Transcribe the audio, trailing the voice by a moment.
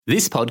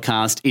This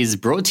podcast is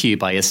brought to you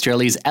by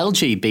Australia's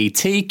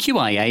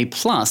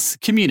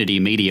LGBTQIA+ community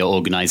media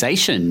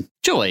organisation,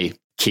 Joy.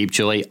 Keep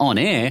Joy on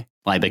air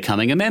by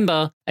becoming a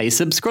member, a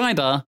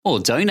subscriber, or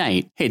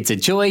donate. Head to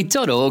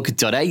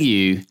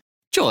joy.org.au.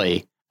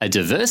 Joy, a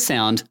diverse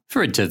sound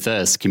for a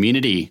diverse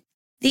community.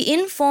 The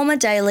Informer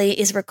Daily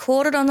is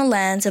recorded on the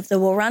lands of the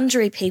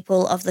Wurundjeri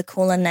people of the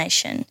Kulin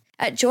Nation.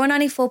 At Joy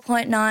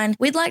 94.9,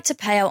 we'd like to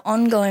pay our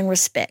ongoing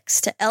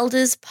respects to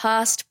elders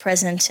past,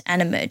 present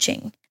and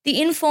emerging. The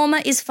Informer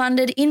is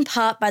funded in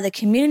part by the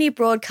Community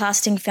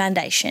Broadcasting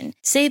Foundation,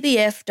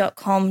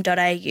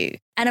 cbf.com.au,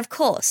 and of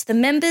course, the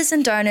members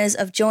and donors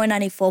of Joy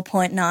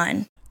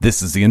 94.9.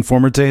 This is the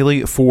Informer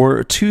Daily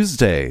for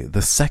Tuesday,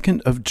 the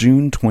 2nd of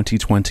June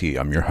 2020.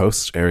 I'm your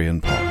host, Arian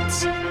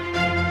Potts.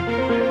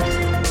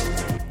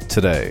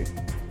 Today,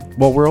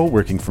 while we're all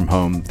working from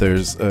home,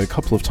 there's a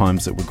couple of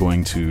times that we're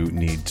going to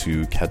need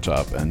to catch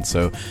up. And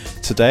so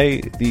today,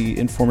 the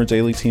Informer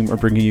Daily team are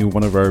bringing you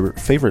one of our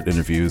favorite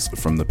interviews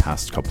from the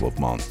past couple of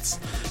months.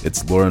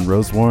 It's Lauren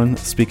Rosewarne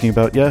speaking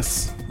about,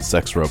 yes,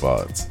 sex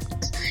robots.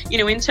 You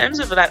know, in terms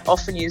of that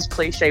often used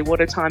cliche,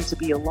 what a time to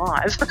be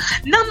alive.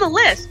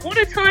 Nonetheless, what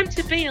a time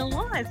to be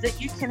alive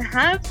that you can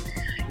have,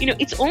 you know,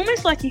 it's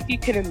almost like if you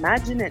can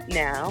imagine it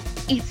now,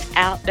 it's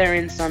out there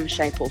in some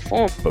shape or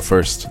form. But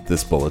first,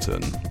 this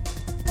bulletin.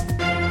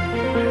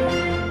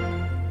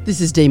 This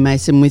is Dee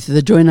Mason with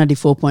the Joy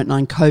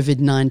 94.9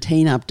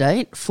 COVID-19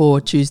 update for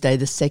Tuesday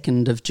the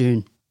 2nd of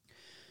June.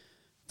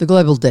 The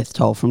global death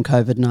toll from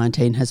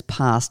COVID-19 has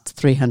passed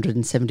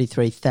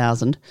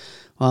 373,000,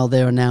 while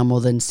there are now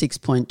more than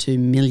 6.2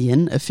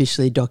 million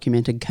officially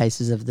documented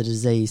cases of the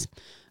disease.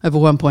 Over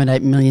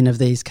 1.8 million of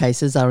these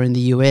cases are in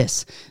the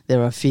US.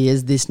 There are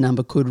fears this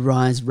number could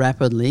rise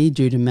rapidly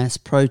due to mass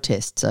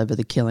protests over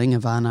the killing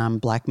of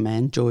unarmed black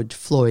man George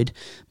Floyd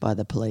by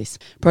the police.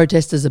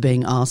 Protesters are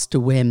being asked to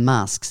wear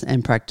masks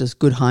and practice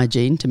good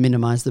hygiene to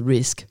minimise the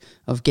risk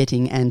of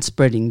getting and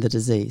spreading the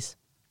disease.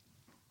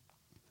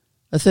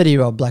 A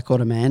 30-year-old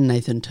Blackwater man,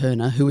 Nathan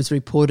Turner, who was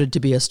reported to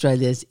be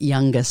Australia's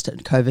youngest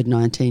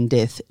COVID-19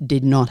 death,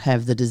 did not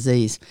have the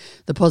disease.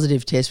 The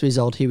positive test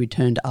result he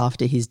returned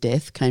after his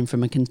death came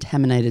from a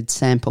contaminated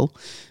sample,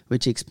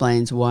 which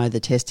explains why the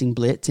testing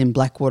blitz in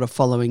Blackwater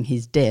following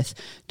his death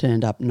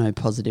turned up no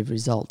positive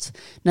results.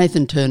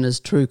 Nathan Turner's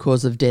true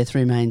cause of death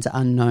remains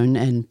unknown,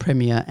 and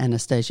Premier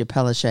Anastasia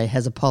Palaszczuk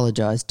has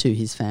apologised to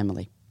his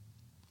family.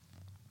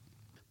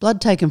 Blood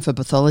taken for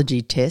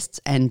pathology tests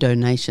and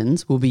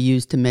donations will be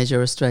used to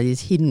measure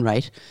Australia's hidden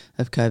rate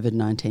of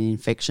COVID-19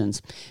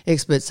 infections.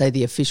 Experts say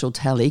the official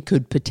tally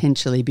could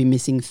potentially be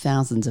missing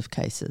thousands of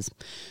cases.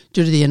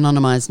 Due to the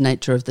anonymised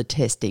nature of the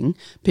testing,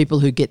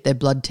 people who get their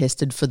blood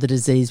tested for the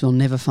disease will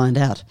never find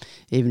out,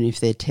 even if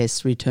their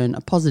tests return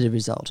a positive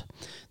result.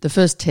 The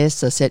first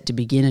tests are set to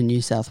begin in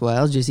New South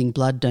Wales using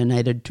blood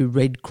donated to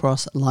Red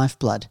Cross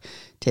Lifeblood.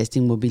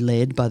 Testing will be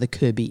led by the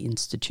Kirby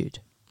Institute.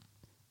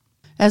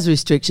 As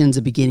restrictions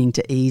are beginning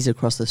to ease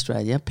across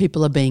Australia,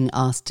 people are being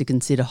asked to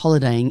consider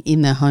holidaying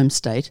in their home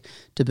state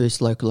to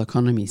boost local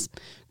economies.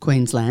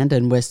 Queensland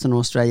and Western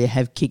Australia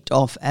have kicked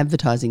off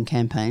advertising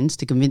campaigns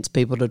to convince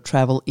people to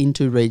travel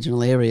into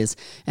regional areas,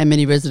 and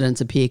many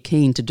residents appear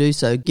keen to do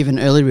so given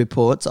early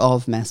reports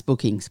of mass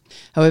bookings.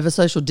 However,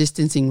 social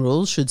distancing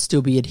rules should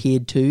still be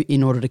adhered to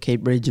in order to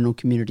keep regional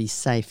communities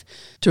safe.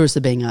 Tourists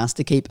are being asked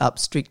to keep up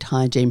strict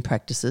hygiene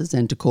practices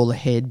and to call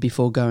ahead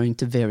before going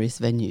to various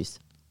venues.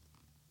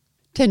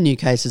 10 new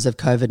cases of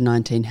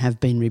COVID-19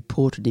 have been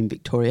reported in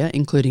Victoria,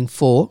 including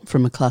 4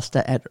 from a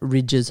cluster at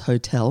Ridges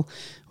Hotel,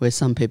 where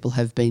some people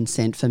have been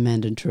sent for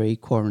mandatory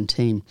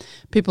quarantine.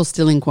 People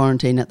still in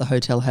quarantine at the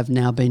hotel have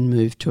now been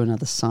moved to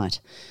another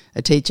site.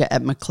 A teacher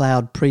at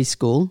McLeod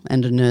Preschool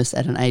and a nurse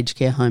at an aged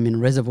care home in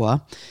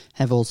Reservoir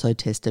have also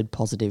tested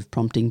positive,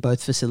 prompting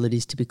both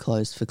facilities to be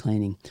closed for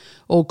cleaning.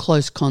 All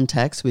close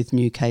contacts with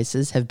new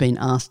cases have been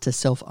asked to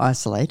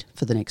self-isolate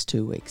for the next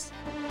 2 weeks.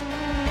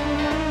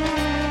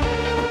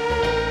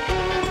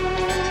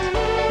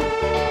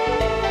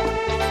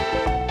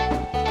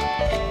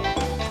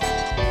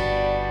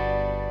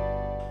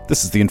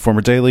 This is the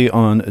Informer Daily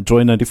on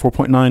Joy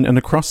 94.9 and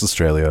across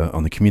Australia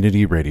on the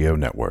Community Radio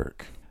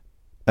Network.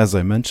 As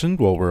I mentioned,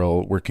 while we're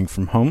all working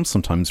from home,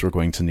 sometimes we're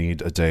going to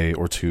need a day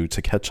or two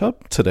to catch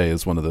up. Today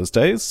is one of those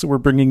days, so we're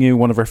bringing you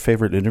one of our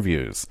favorite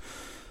interviews.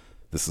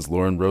 This is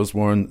Lauren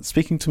Rosewarne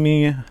speaking to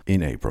me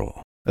in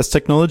April. As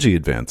technology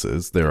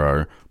advances, there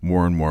are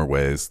more and more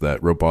ways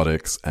that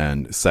robotics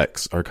and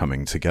sex are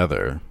coming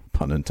together.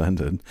 Pun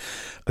intended.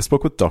 I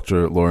spoke with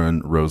Dr.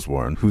 Lauren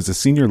Rosewarne, who's a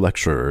senior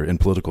lecturer in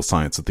political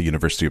science at the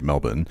University of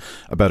Melbourne,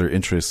 about her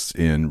interests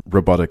in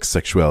robotics,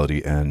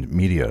 sexuality, and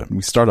media.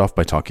 We start off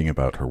by talking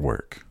about her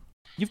work.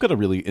 You've got a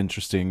really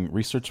interesting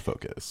research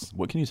focus.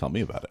 What can you tell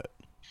me about it?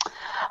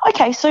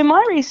 Okay, so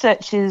my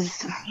research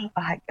is,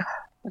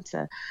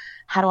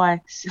 how do I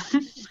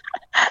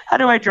how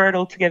do I draw it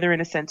all together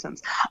in a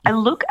sentence? I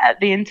look at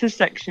the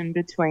intersection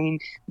between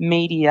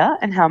media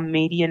and how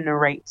media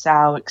narrates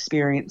our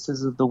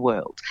experiences of the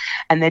world.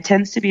 And there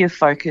tends to be a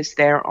focus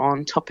there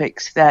on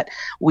topics that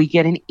we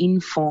get an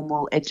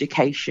informal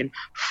education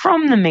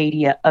from the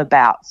media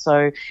about.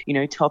 So,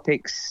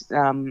 topics,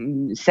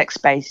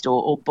 sex-based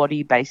or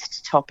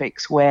body-based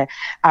topics, where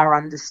our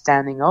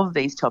understanding of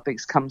these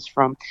topics comes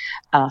from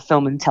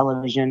film and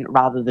television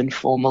rather than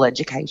formal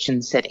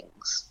education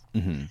settings.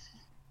 Mm-hmm.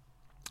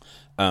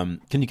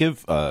 Can you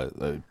give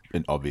an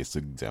obvious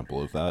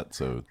example of that?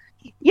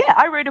 Yeah,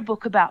 I wrote a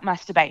book about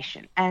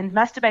masturbation, and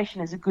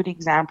masturbation is a good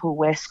example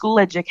where school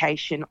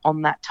education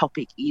on that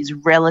topic is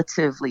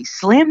relatively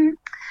slim.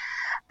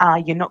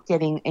 You're not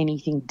getting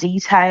anything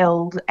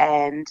detailed,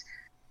 and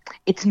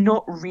it's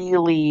not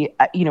really,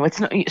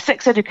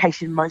 sex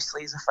education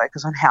mostly is a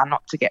focus on how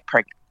not to get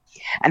pregnant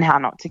and how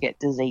not to get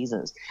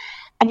diseases.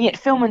 And yet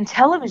film and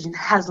television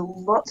has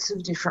lots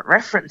of different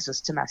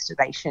references to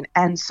masturbation.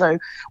 And so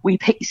we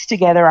piece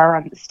together our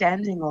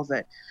understanding of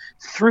it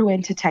through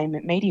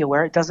entertainment media,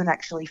 where it doesn't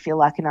actually feel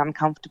like an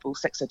uncomfortable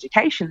sex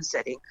education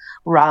setting.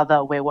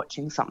 Rather, we're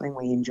watching something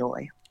we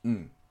enjoy.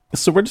 Mm.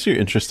 So where does your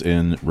interest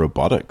in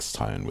robotics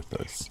tie in with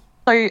this?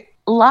 So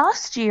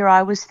last year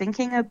I was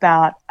thinking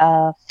about,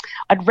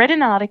 I'd read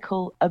an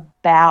article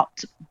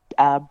about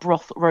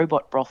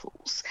robot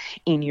brothels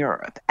in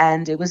Europe,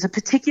 and it was a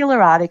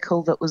particular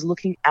article that was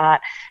looking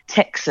at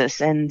Texas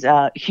and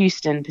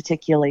Houston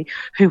particularly,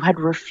 who had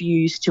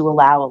refused to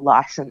allow a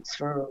license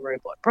for a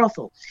robot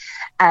brothel.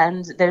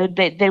 And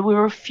there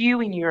were a few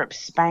in Europe.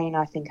 Spain,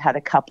 I think, had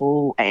a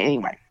couple.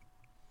 Anyway,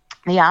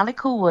 the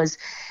article was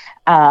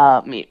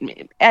a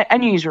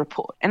news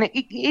report, and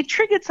it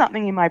triggered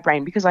something in my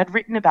brain because I'd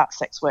written about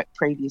sex work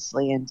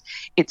previously, and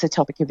it's a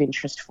topic of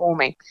interest for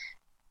me.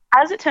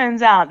 As it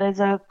turns out,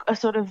 there's a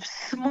sort of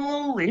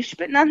smallish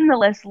but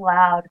nonetheless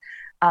loud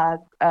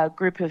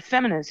group of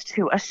feminists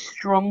who are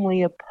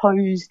strongly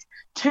opposed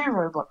to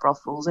robot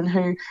brothels, and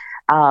who,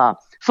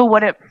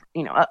 for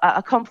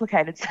a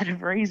complicated set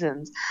of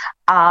reasons,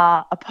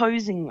 are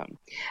opposing them.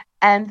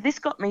 And this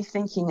got me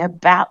thinking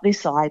about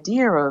this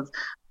idea of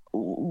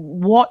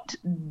why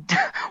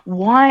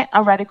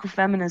are radical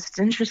feminists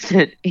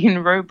interested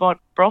in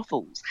robot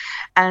brothels,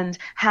 and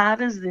how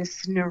does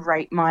this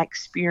narrate my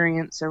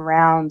experience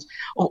around,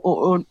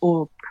 how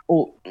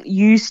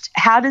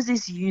does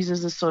this use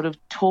as a sort of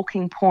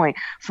talking point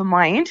for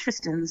my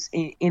interest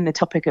in the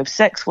topic of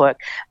sex work,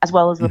 as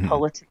well as the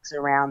politics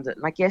around it?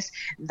 And I guess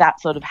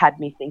that sort of had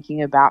me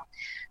thinking about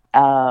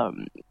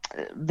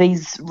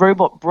these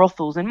robot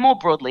brothels, and more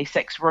broadly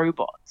sex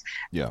robots,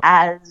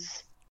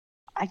 as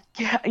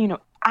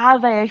are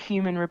they a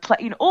human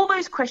replacement? All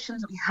those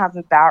questions that we have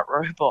about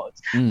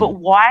robots. But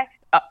why?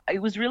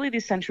 It was really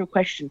this central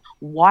question: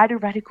 why do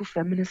radical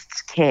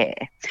feminists care?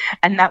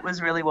 And that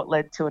was really what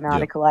led to an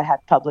article I had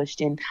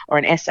published an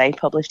essay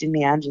published in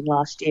The Angel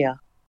last year.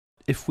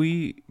 If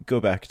we go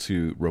back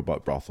to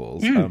robot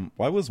brothels,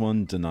 why was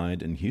one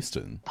denied in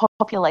Houston?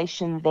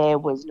 Population there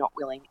was not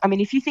willing. I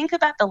mean, if you think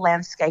about the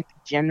landscape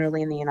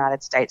generally in the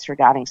United States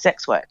regarding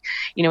sex work,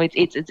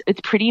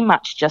 it's pretty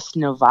much just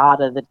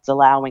Nevada that's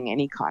allowing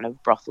any kind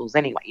of brothels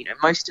anyway.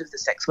 Most of the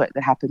sex work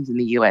that happens in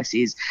the US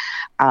is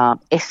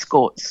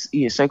escorts,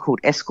 so-called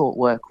escort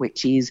work,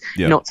 which is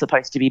not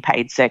supposed to be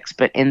paid sex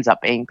but ends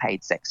up being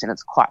paid sex, and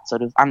it's quite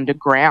sort of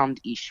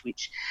underground-ish,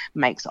 which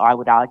makes, I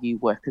would argue,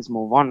 workers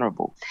more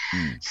vulnerable.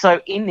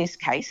 So in this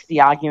case,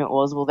 the argument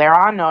was, well, there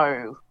are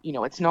no,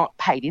 it's not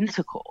paid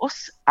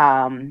intercourse.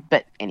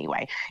 But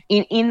anyway,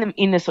 in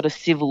the sort of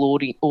civil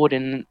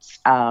ordinance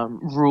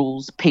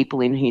rules,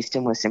 people in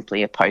Houston were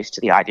simply opposed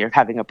to the idea of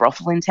having a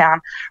brothel in town,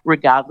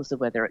 regardless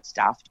of whether it's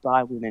staffed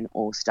by women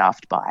or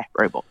staffed by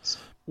robots.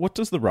 What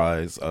does the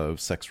rise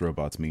of sex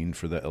robots mean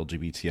for the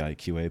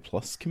LGBTIQA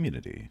plus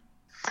community?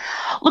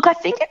 Look, I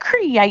think it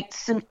creates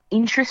some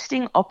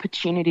interesting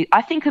opportunity.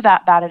 I think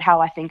about that and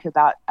how I think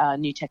about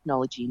new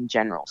technology in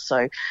general.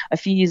 So a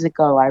few years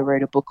ago, I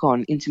wrote a book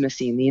on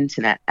intimacy in the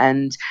internet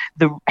and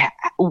the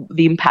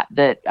impact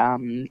that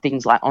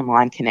things like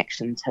online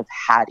connections have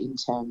had in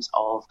terms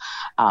of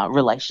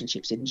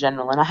relationships in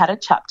general. And I had a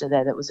chapter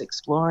there that was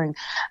exploring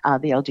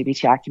the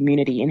LGBTI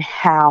community and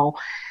how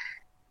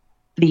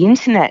the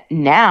internet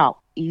now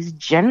is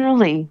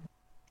generally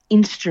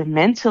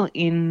instrumental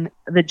in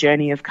the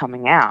journey of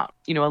coming out.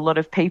 A lot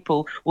of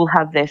people will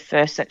have their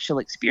first sexual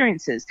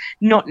experiences,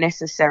 not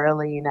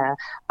necessarily in a,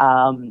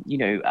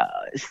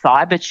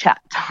 cyber chat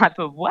type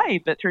of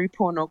way, but through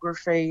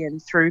pornography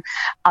and through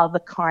other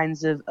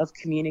kinds of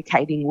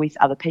communicating with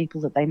other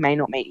people that they may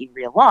not meet in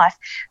real life,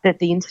 that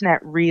the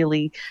internet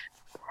really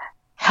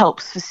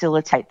helps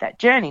facilitate that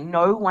journey.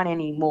 No one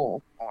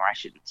anymore, or I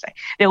shouldn't say.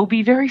 There will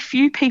be very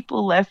few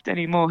people left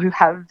anymore who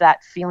have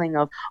that feeling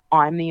of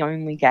I'm the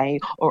only gay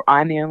or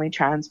I'm the only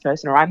trans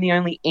person or I'm the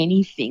only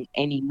anything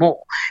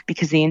anymore,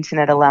 because the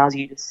internet allows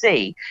you to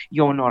see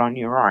you're not on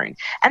your own.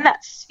 And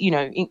that's,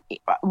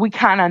 we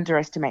can't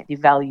underestimate the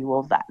value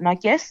of that. And I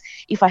guess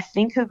if I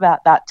think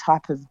about that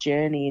type of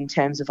journey in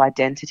terms of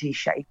identity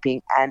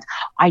shaping and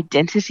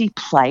identity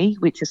play,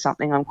 which is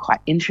something I'm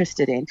quite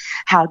interested in,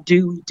 how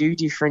do we do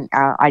different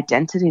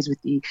identities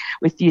with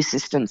the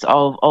assistance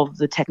of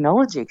the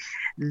technology?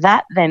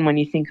 That then, when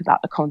you think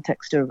about the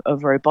context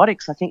of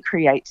robotics, I think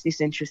creates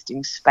this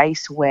interesting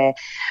space where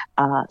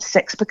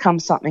sex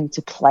becomes something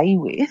to play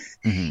with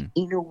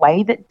in a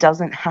way that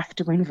doesn't have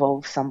to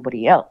involve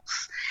somebody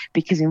else,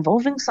 because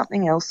involving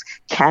something else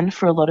can,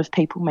 for a lot of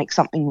people, make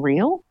something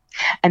real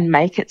and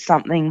make it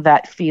something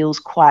that feels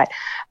quite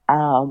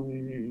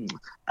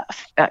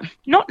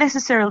not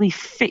necessarily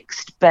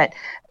fixed, but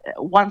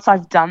once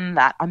I've done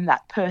that, I'm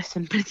that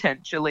person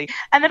potentially.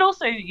 And then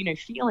also,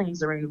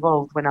 feelings are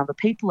involved when other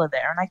people are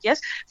there. And I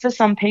guess for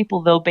some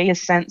people, there'll be a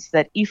sense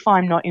that if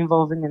I'm not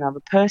involving another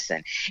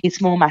person,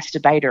 it's more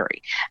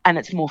masturbatory and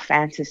it's more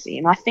fantasy.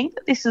 And I think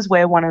that this is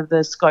where one of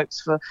the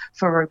scopes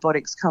for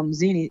robotics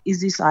comes in, is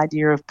this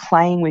idea of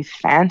playing with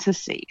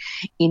fantasy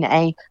in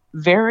a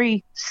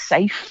very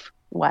safe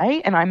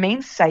way, and I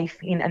mean safe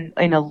in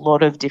a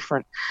lot of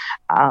different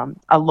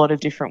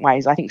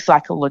ways. I think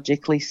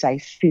psychologically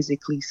safe,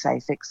 physically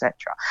safe, etc.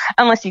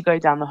 Unless you go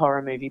down the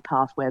horror movie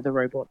path where the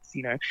robots,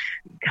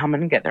 come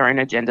and get their own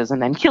agendas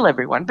and then kill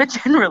everyone. But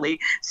generally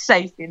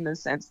safe in the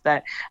sense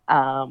that,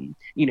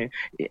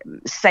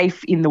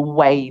 safe in the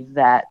way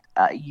that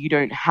you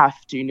don't have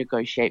to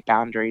negotiate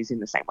boundaries in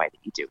the same way that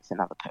you do with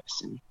another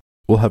person.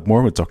 We'll have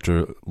more with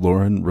Dr.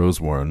 Lauren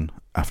Rosewarne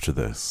after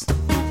this.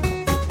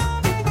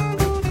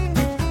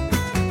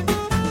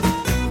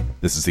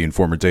 This is the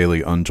Informer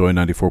Daily on Joy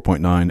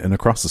 94.9 and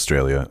across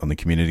Australia on the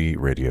Community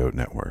Radio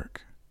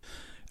Network.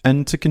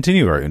 And to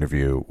continue our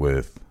interview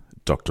with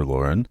Dr.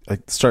 Lauren, I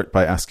start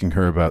by asking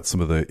her about some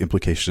of the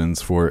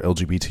implications for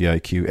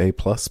LGBTIQA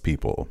plus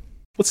people.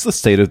 What's the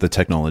state of the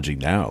technology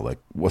now? Like,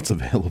 what's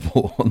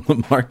available on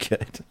the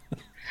market?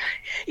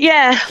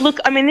 Yeah, look,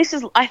 I mean, this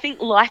is, I think,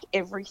 like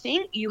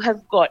everything, you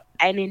have got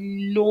an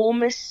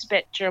enormous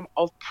spectrum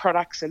of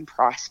products and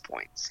price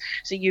points.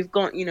 So you've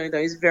got,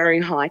 those very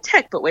high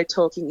tech, but we're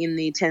talking in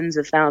the tens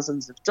of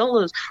thousands of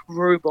dollars,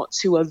 robots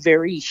who are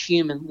very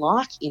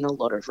human-like in a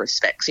lot of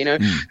respects,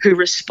 who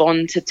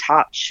respond to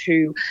touch,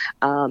 who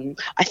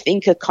I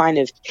think are kind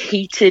of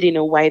heated in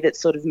a way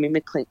that's sort of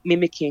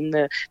mimicking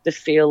the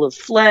feel of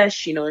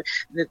flesh,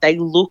 that they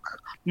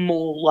look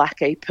more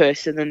like a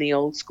person than the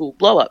old school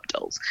blow-up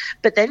dolls.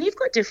 But then you've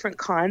got different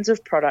kinds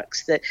of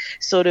products that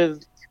sort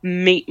of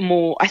meet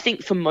more. I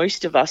think for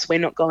most of us, we're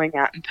not going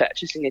out and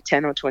purchasing a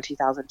 $10,000 or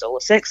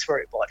 $20,000 sex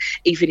robot,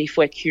 even if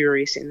we're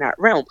curious in that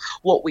realm.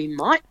 What we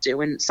might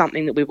do, and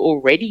something that we're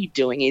already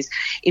doing, is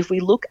if we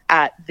look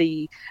at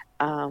the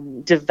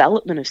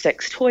development of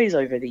sex toys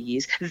over the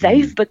years,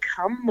 they've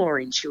become more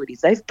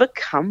intuitive. They've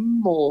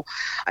become more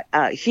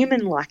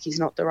human-like is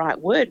not the right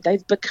word.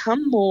 They've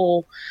become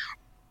more,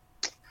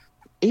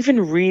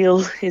 even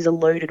real is a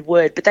loaded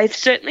word, but they've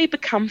certainly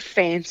become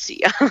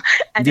fancier.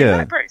 And in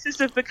that process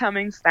of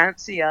becoming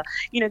fancier,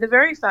 the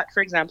very fact,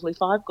 for example,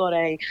 if I've got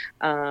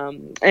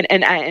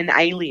an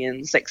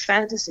alien sex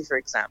fantasy, for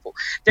example,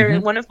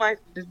 one of my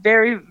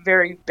very,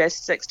 very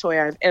best sex toy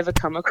I've ever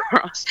come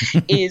across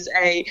is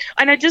I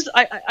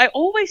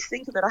always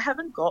think of it. I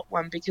haven't got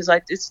one because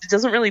it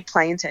doesn't really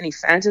play into any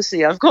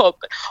fantasy I've got,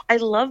 but I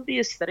love the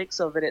aesthetics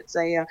of it. It's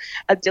a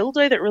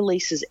dildo that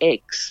releases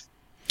eggs.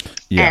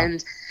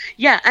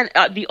 Yeah. And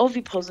the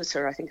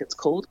ovipositor, I think it's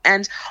called.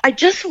 And I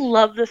just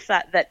love the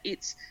fact that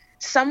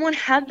someone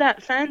had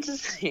that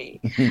fantasy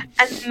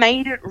and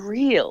made it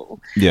real.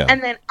 Yeah.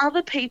 And then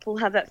other people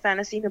have that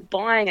fantasy and are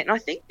buying it. And I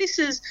think this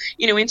is,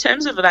 in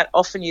terms of that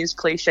often used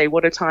cliche,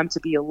 what a time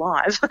to be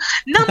alive.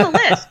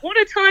 Nonetheless, what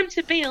a time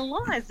to be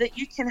alive that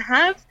you can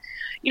have,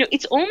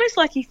 it's almost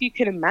like if you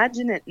can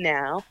imagine it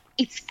now,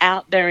 it's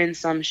out there in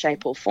some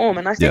shape or form.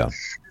 And I think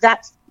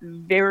that's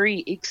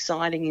very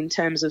exciting in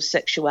terms of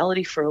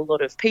sexuality for a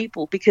lot of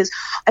people, because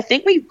I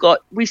think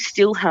we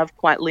still have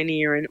quite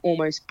linear and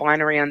almost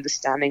binary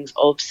understandings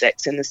of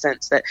sex, in the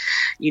sense that,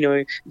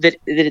 that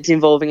it's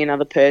involving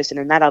another person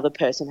and that other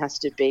person has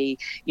to be,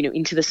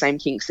 into the same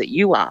kinks that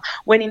you are.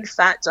 When in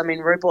fact, I mean,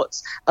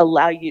 robots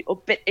allow you,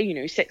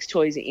 sex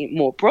toys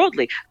more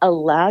broadly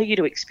allow you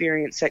to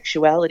experience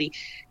sexuality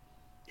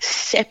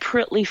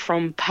separately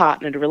from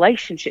partnered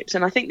relationships.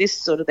 And I think this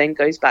sort of then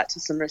goes back to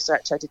some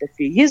research I did a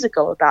few years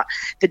ago about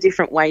the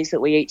different ways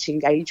that we each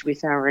engage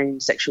with our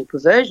own sexual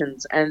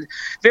perversions. And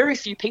very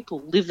few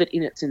people live it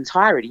in its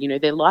entirety.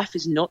 Their life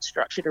is not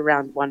structured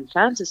around one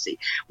fantasy.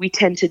 We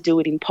tend to do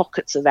it in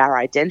pockets of our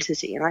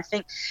identity. And I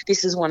think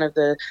this is one of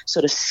the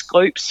sort of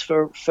scopes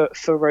for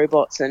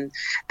robots and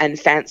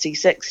fancy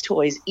sex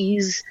toys,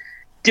 is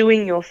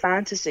doing your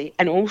fantasy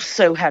and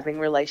also having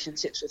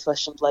relationships with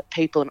flesh and blood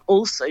people and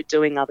also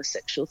doing other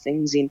sexual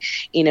things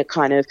in a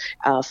kind of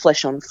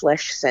flesh on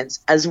flesh sense,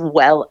 as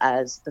well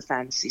as the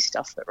fantasy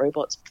stuff that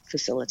robots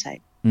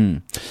facilitate.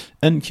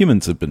 And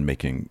humans have been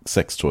making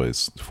sex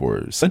toys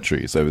for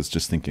centuries. I was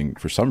just thinking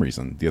for some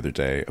reason the other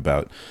day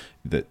about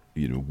that,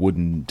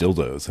 wooden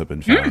dildos have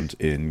been found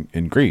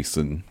in Greece,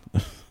 and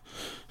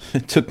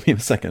it took me a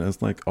second. I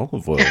was like,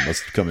 olive oil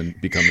must become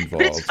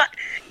involved.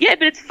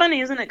 But it's funny,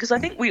 isn't it? Because I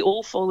think we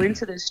all fall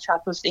into this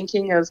trap of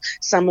thinking of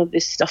some of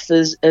this stuff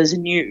as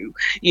new,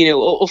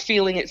 or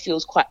feeling it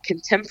feels quite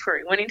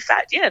contemporary, when in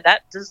fact,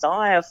 that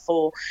desire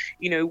for,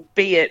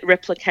 be it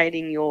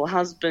replicating your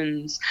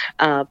husband's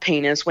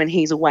penis when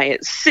he's away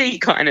at sea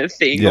kind of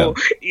thing, or,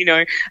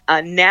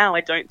 now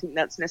I don't think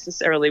that's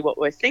necessarily what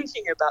we're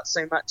thinking about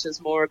so much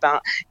as more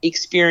about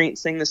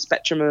experiencing the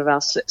spectrum of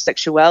our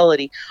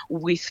sexuality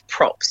with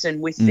props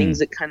and with things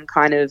that can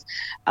kind of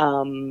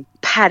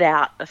pad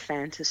out a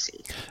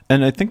fantasy.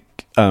 And I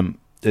think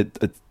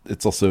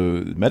it's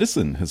also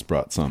medicine has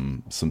brought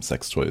some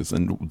sex toys,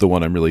 and the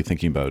one I'm really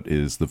thinking about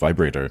is the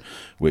vibrator,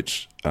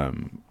 which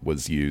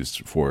was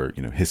used for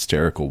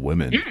hysterical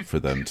women for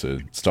them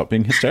to stop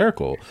being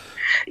hysterical.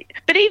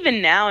 But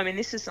even now, I mean,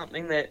 this is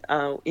something that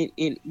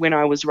when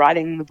I was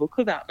writing the book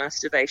about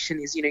masturbation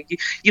is,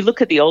 you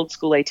look at the old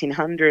school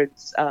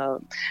 1800s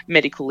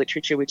medical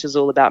literature, which is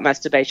all about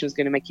masturbation was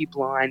going to make you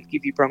blind,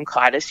 give you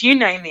bronchitis, you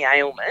name the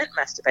ailment,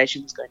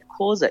 masturbation was going to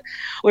cause it.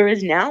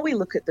 Whereas now we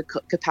look at the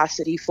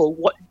capacity for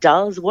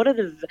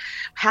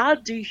how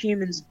do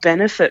humans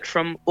benefit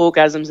from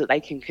orgasms that they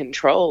can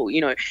control?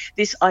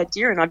 This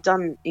idea, and I've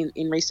done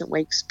in recent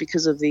weeks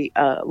because of the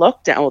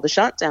lockdown or the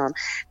shutdown,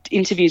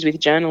 interviews with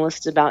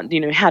journalists about,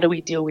 how do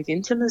we deal with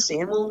intimacy?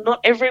 And well,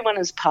 not everyone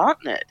is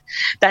partnered.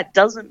 That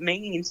doesn't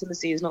mean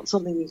intimacy is not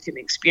something you can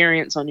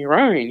experience on your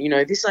own.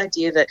 This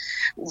idea that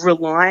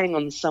relying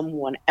on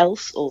someone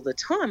else all the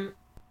time,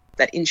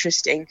 that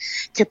interesting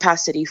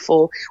capacity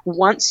for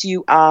once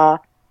you are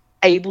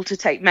able to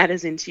take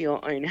matters into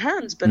your own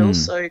hands, but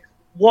also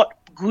what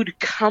good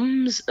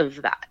comes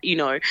of that.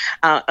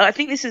 I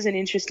think this is an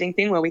interesting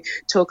thing where we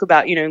talk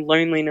about,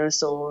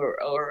 loneliness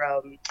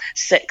or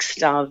sex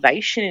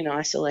starvation in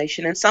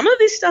isolation, and some of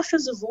this stuff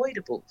is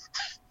avoidable.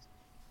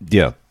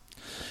 Yeah.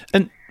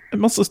 And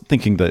I'm also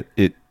thinking that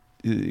it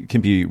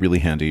can be really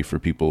handy for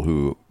people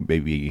who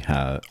maybe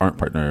aren't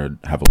partnered,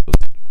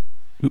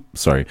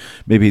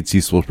 maybe it's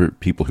useful for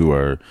people who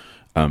are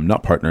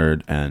not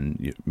partnered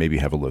and maybe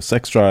have a low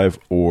sex drive,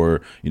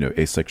 or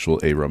asexual,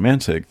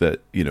 aromantic,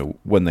 that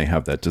when they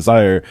have that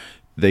desire,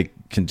 they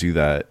can do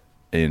that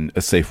in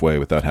a safe way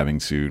without having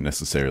to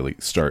necessarily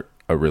start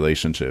a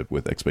relationship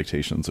with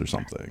expectations or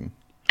something.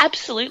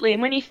 Absolutely.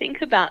 And when you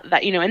think about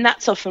that, and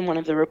that's often one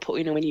of the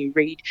report, when you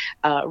read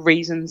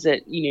reasons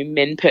that,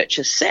 men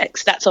purchase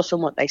sex, that's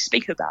often what they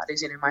speak about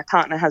is, my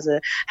partner has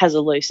a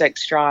low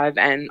sex drive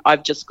and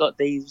I've just got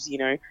these,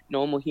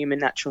 normal human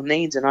natural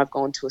needs and I've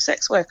gone to a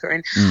sex worker.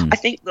 And I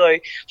think, though,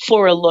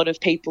 for a lot of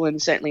people,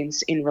 and certainly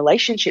in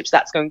relationships,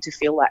 that's going to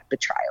feel like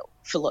betrayal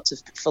for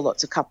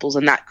lots of couples,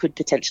 and that could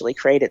potentially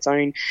create its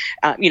own,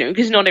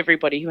 because not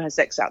everybody who has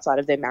sex outside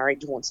of their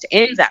marriage wants to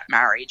end that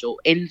marriage or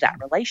end that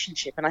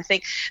relationship. And I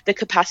think the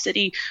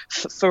capacity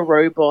for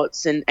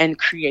robots and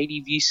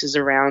creative uses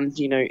around,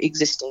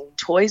 existing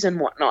toys and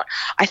whatnot,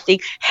 I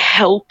think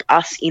help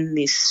us in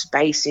this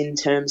space in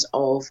terms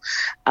of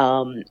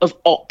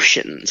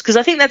options, because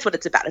I think that's what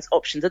it's about. It's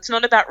options. It's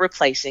not about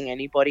replacing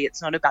anybody.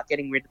 It's not about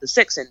getting rid of the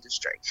sex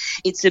industry.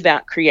 It's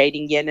about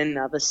creating yet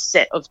another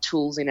set of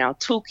tools in our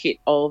toolkit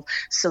of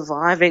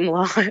surviving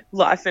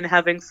life and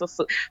having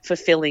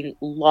fulfilling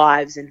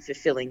lives and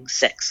fulfilling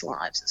sex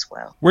lives as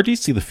well. Where do you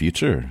see the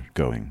future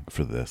going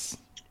for this?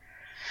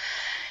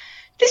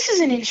 This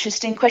is an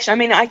interesting question. I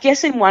mean, I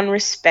guess in one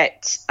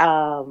respect,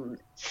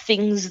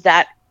 things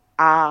that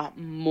are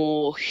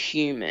more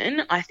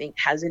human, I think,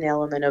 has an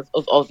element of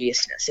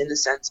obviousness, in the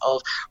sense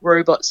of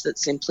robots that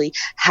simply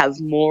have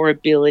more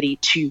ability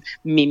to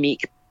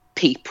mimic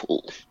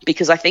people,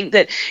 because I think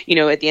that,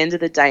 at the end of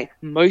the day,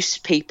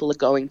 most people are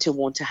going to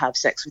want to have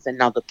sex with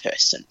another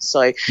person.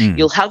 So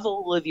you'll have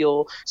all of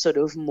your sort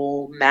of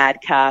more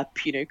madcap,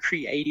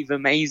 creative,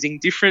 amazing,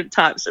 different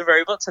types of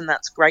robots, and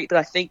that's great. But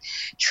I think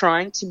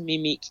trying to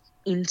mimic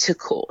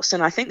intercourse,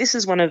 and I think this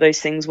is one of those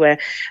things where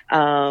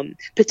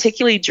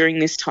particularly during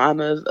this time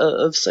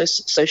of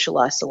social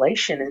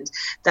isolation, and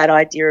that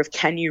idea of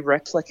can you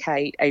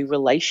replicate a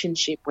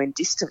relationship when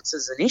distance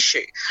is an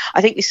issue, I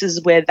think this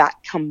is where that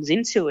comes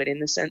into it, in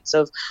the sense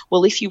of,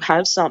 well, if you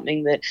have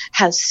something that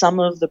has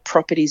some of the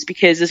properties,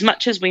 because as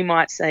much as we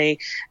might say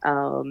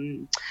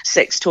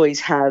sex toys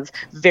have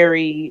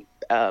very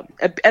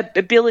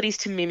abilities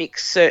to mimic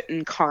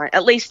certain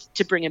at least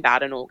to bring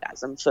about an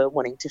orgasm, for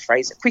wanting to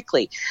phrase it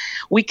quickly.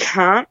 We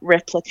can't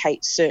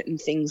replicate certain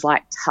things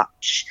like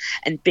touch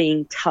and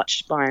being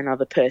touched by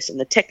another person.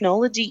 The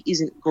technology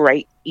isn't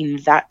great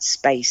in that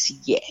space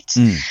yet.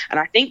 And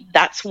I think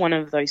that's one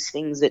of those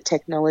things that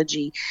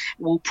technology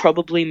will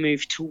probably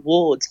move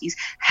towards, is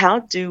how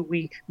do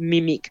we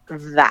mimic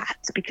that?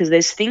 Because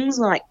there's things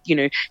like,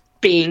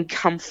 being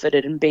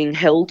comforted and being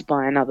held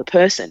by another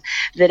person,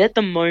 that at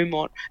the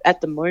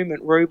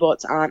moment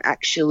robots aren't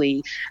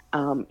actually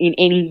in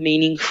any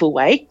meaningful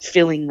way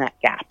filling that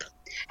gap.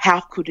 How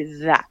could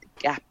that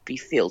gap be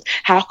filled?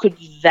 How could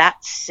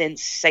that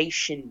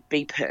sensation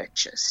be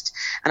purchased?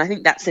 And I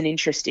think that's an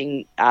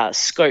interesting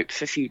scope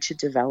for future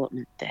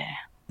development there.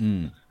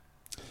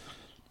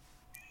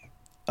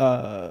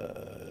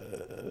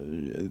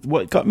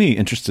 What got me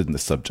interested in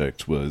this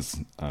subject was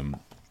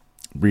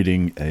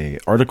reading an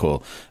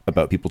article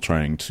about people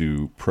trying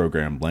to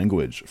program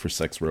language for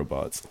sex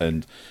robots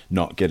and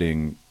not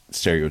getting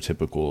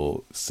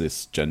stereotypical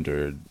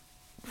cisgendered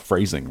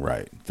phrasing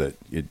right. That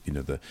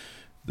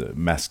the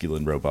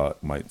masculine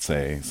robot might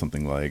say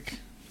something like,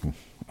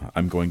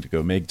 "I'm going to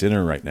go make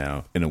dinner right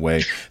now," in a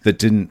way that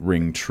didn't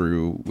ring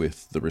true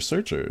with the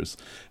researchers.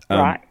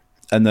 Right.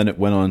 And then it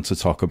went on to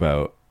talk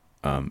about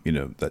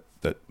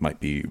that might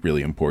be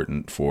really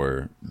important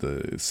for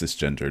the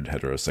cisgendered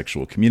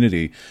heterosexual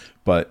community,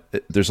 but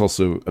there's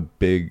also a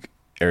big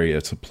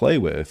area to play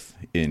with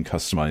in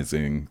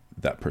customizing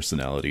that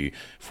personality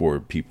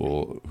for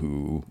people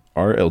who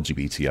are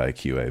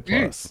LGBTIQA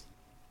plus.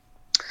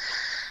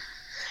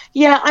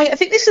 Yeah, I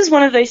think this is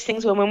one of those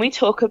things when we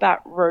talk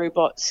about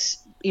robots,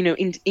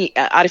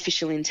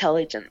 artificial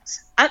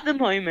intelligence, at the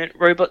moment,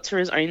 robots are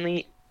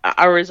only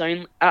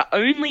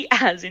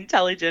as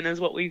intelligent as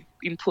what we've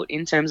input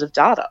in terms of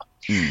data.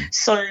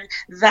 So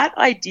that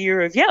idea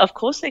of, of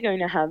course they're going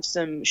to have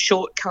some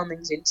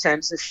shortcomings in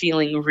terms of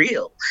feeling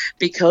real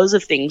because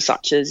of things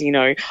such as,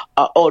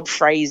 odd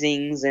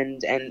phrasings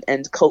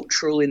and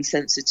cultural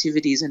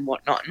insensitivities and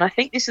whatnot. And I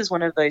think this is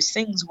one of those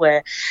things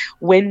where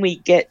when we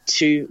get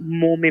to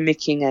more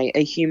mimicking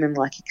a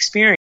human-like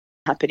experience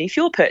happen, if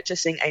you're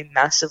purchasing a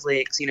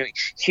massively,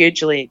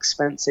 hugely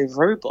expensive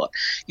robot,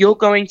 you're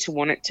going to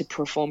want it to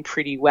perform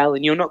pretty well,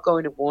 and you're not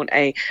going to want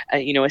a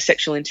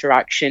sexual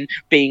interaction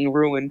being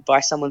ruined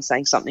by someone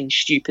saying something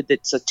stupid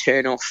that's a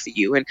turn off for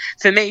you. And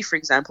for me, for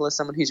example, as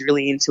someone who's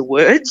really into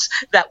words,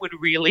 that would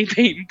really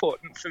be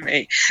important for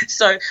me.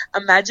 So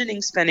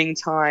imagining spending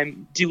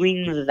time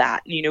doing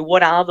that,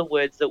 what are the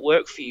words that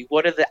work for you?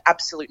 What are the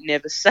absolute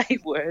never say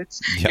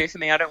words? Yep. For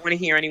me, I don't want to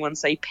hear anyone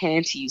say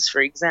panties, for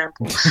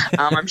example.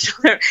 I'm sure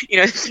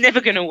it's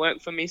never going to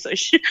work for me, so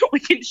we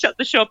can shut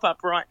the shop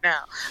up right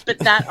now. But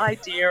that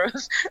idea of,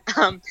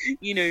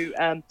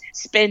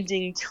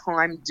 spending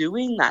time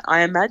doing that,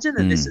 I imagine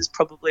that this is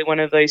probably one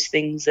of those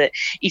things that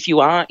if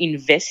you are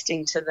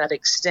investing to that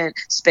extent,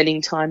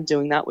 spending time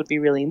doing that would be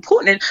really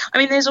important. And I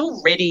mean, there's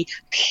already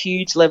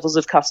huge levels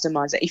of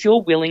customization. If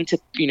you're willing to,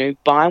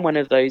 buy one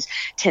of those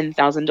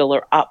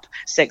 $10,000 up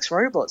sex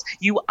robots,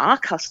 you are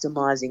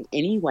customizing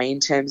anyway in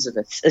terms of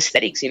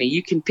aesthetics.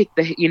 You can pick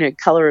the,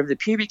 color of the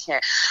pubic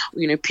hair,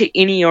 pick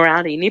innie or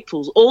outie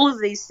nipples, all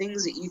of these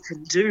things that you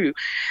can do.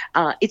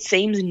 It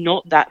seems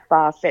not that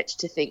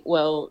far-fetched to think,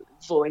 well,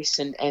 voice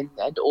and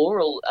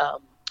oral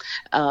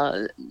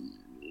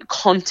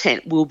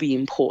content will be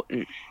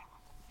important.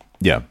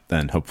 Yeah,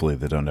 and hopefully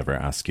they don't ever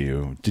ask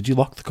you, did you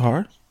lock the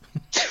car?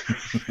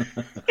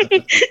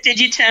 Did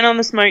you turn on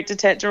the smoke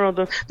detector or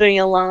the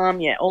alarm?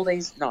 Yeah, all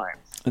these, no.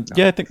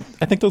 Yeah,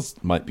 I think those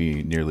might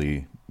be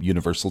nearly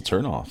universal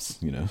turnoffs,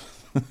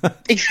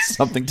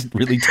 Something to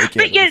really take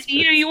care of. But yes,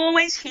 you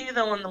always hear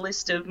though on the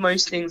list of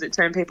most things that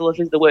turn people off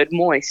is the word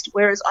moist,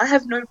 whereas I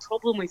have no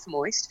problem with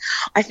moist.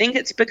 I think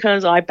it's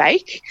because I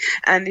bake,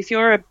 and if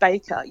you're a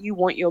baker, you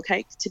want your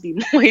cake to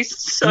be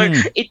moist, so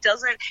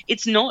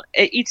it's not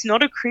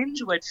a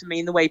cringe word for me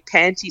in the way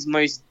panties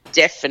most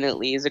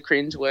definitely is a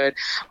cringe word.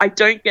 I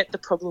don't get the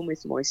problem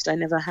with moist. I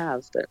never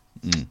have, but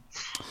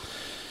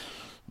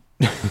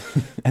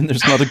and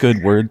there's not a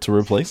good word to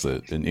replace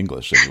it in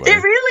English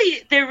anyway.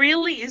 There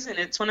really isn't.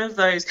 It's one of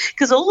those,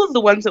 because all of the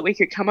ones that we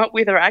could come up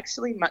with are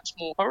actually much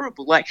more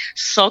horrible. Like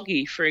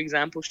soggy, for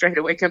example, straight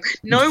away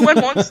no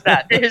one wants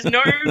that. There's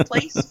no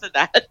place for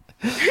that.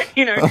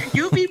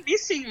 You'll be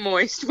missing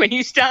moist when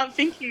you start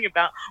thinking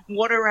about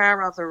what are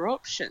our other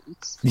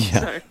options.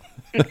 Yeah.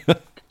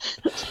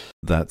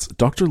 That's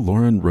Dr.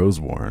 Lauren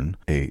Rosewarne,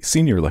 a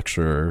senior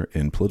lecturer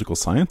in political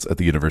science at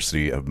the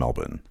University of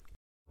Melbourne.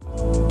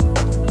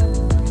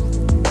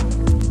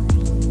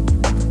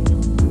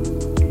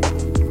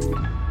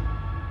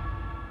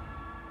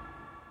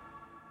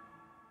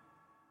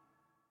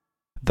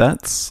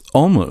 That's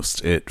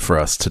almost it for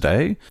us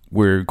today.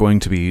 We're going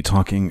to be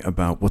talking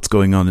about what's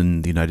going on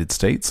in the United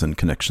States and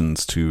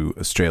connections to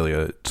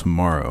Australia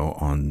tomorrow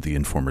on the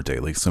Informer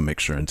Daily, so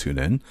make sure and tune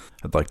in.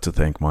 I'd like to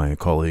thank my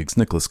colleagues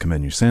Nicholas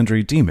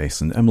Kamenu-Sandry, Dee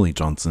Mason, Emily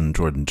Johnson,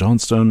 Jordan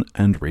Johnstone,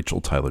 and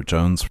Rachel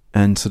Tyler-Jones.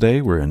 And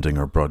today we're ending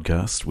our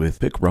broadcast with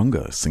Vic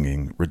Runga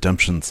singing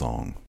Redemption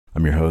Song.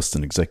 I'm your host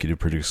and executive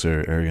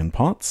producer, Arian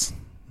Potts.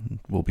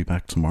 We'll be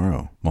back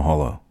tomorrow.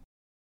 Mahalo.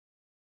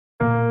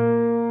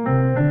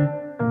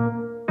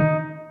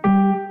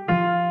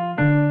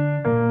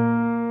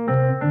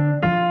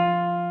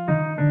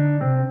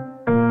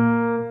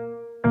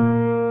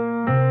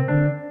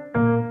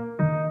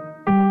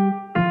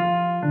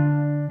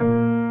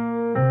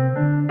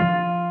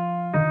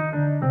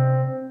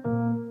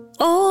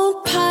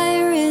 Old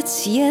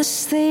pirates,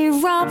 yes, they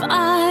rob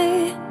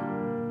I.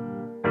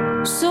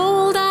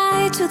 Sold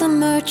I to the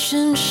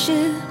merchant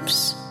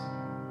ships.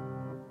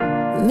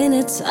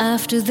 Minutes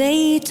after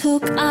they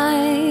took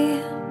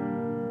I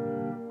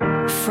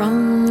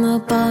from the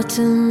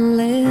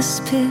bottomless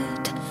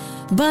pit.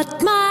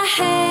 But my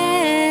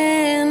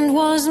hand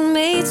was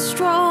made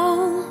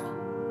strong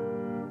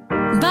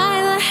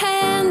by the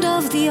hand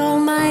of the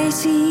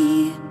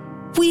Almighty.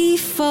 We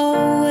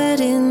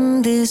forward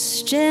in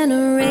this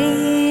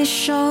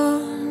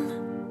generation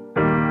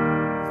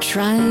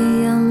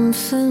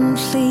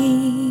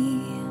triumphantly.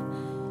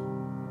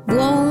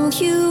 Won't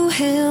you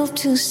help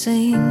to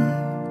sing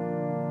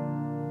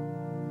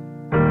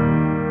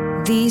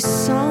these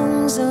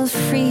songs of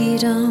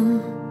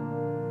freedom?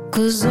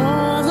 'Cause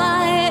all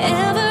I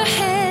ever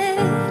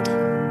had,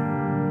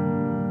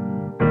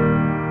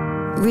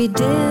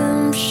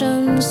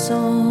 redemption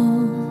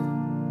song,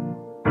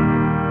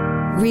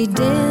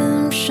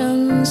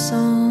 redemption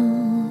song.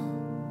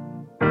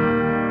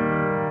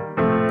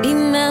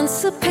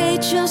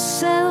 Emancipate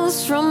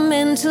yourselves from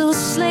mental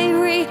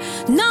slavery.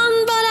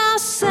 None but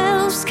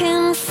ourselves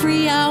can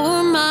free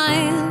our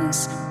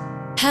minds.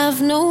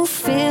 Have no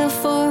fear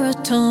for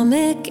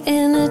atomic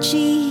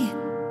energy,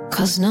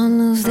 'cause none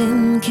of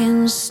them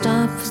can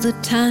stop the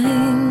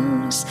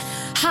times.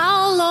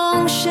 How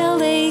long shall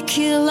they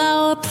kill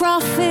our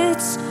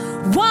prophets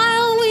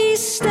while we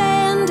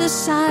stand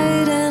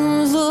aside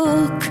and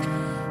look?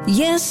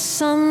 Yes,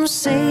 some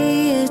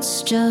say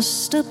it's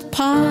just a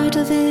part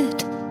of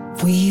it.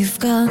 We've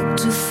got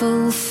to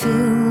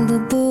fulfill the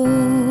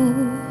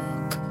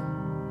book.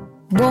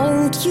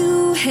 Won't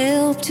you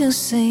help to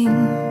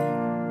sing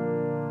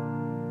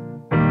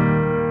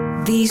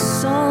these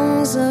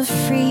songs of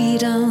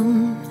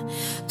freedom?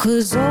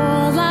 'Cause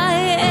all I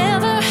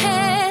ever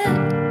had,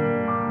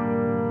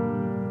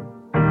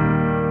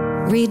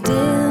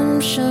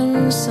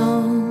 redemption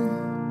song,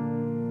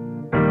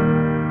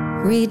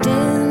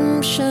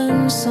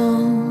 redemption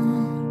song.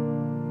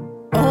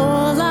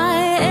 All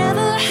I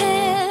ever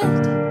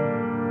had,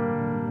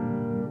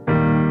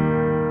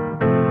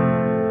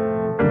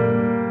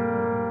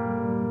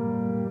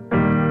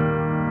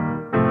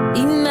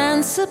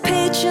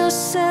 emancipate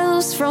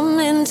yourselves from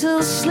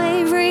mental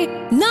slavery.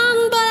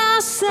 None but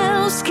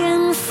ourselves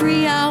can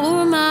free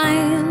our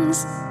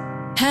minds.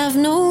 Have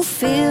no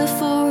fear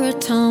for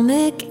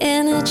atomic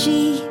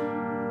energy,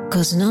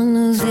 'cause none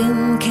of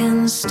them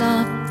can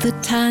stop the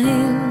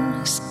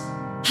times.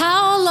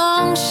 How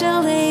long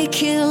shall they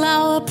kill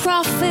our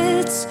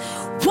prophets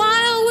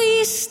while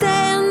we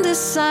stand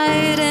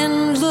aside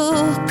and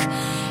look?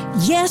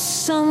 Yes,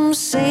 some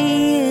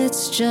say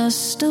it's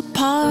just a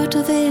part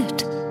of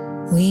it.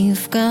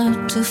 We've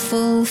got to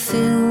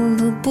fulfill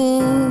the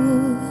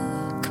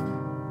book.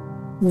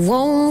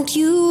 Won't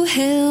you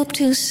help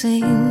to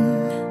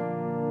sing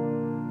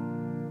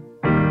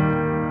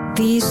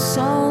these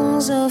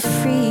songs of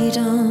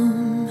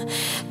freedom?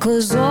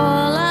 'Cause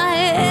all I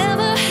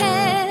ever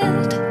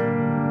had.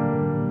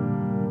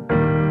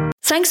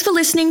 Thanks for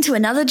listening to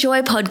another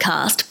Joy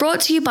podcast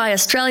brought to you by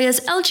Australia's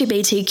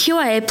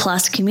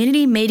LGBTQIA+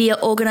 community media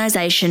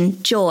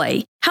organisation,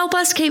 Joy. Help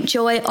us keep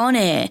Joy on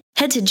air.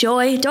 Head to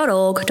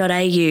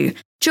joy.org.au.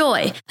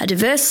 Joy, a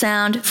diverse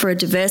sound for a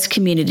diverse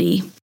community.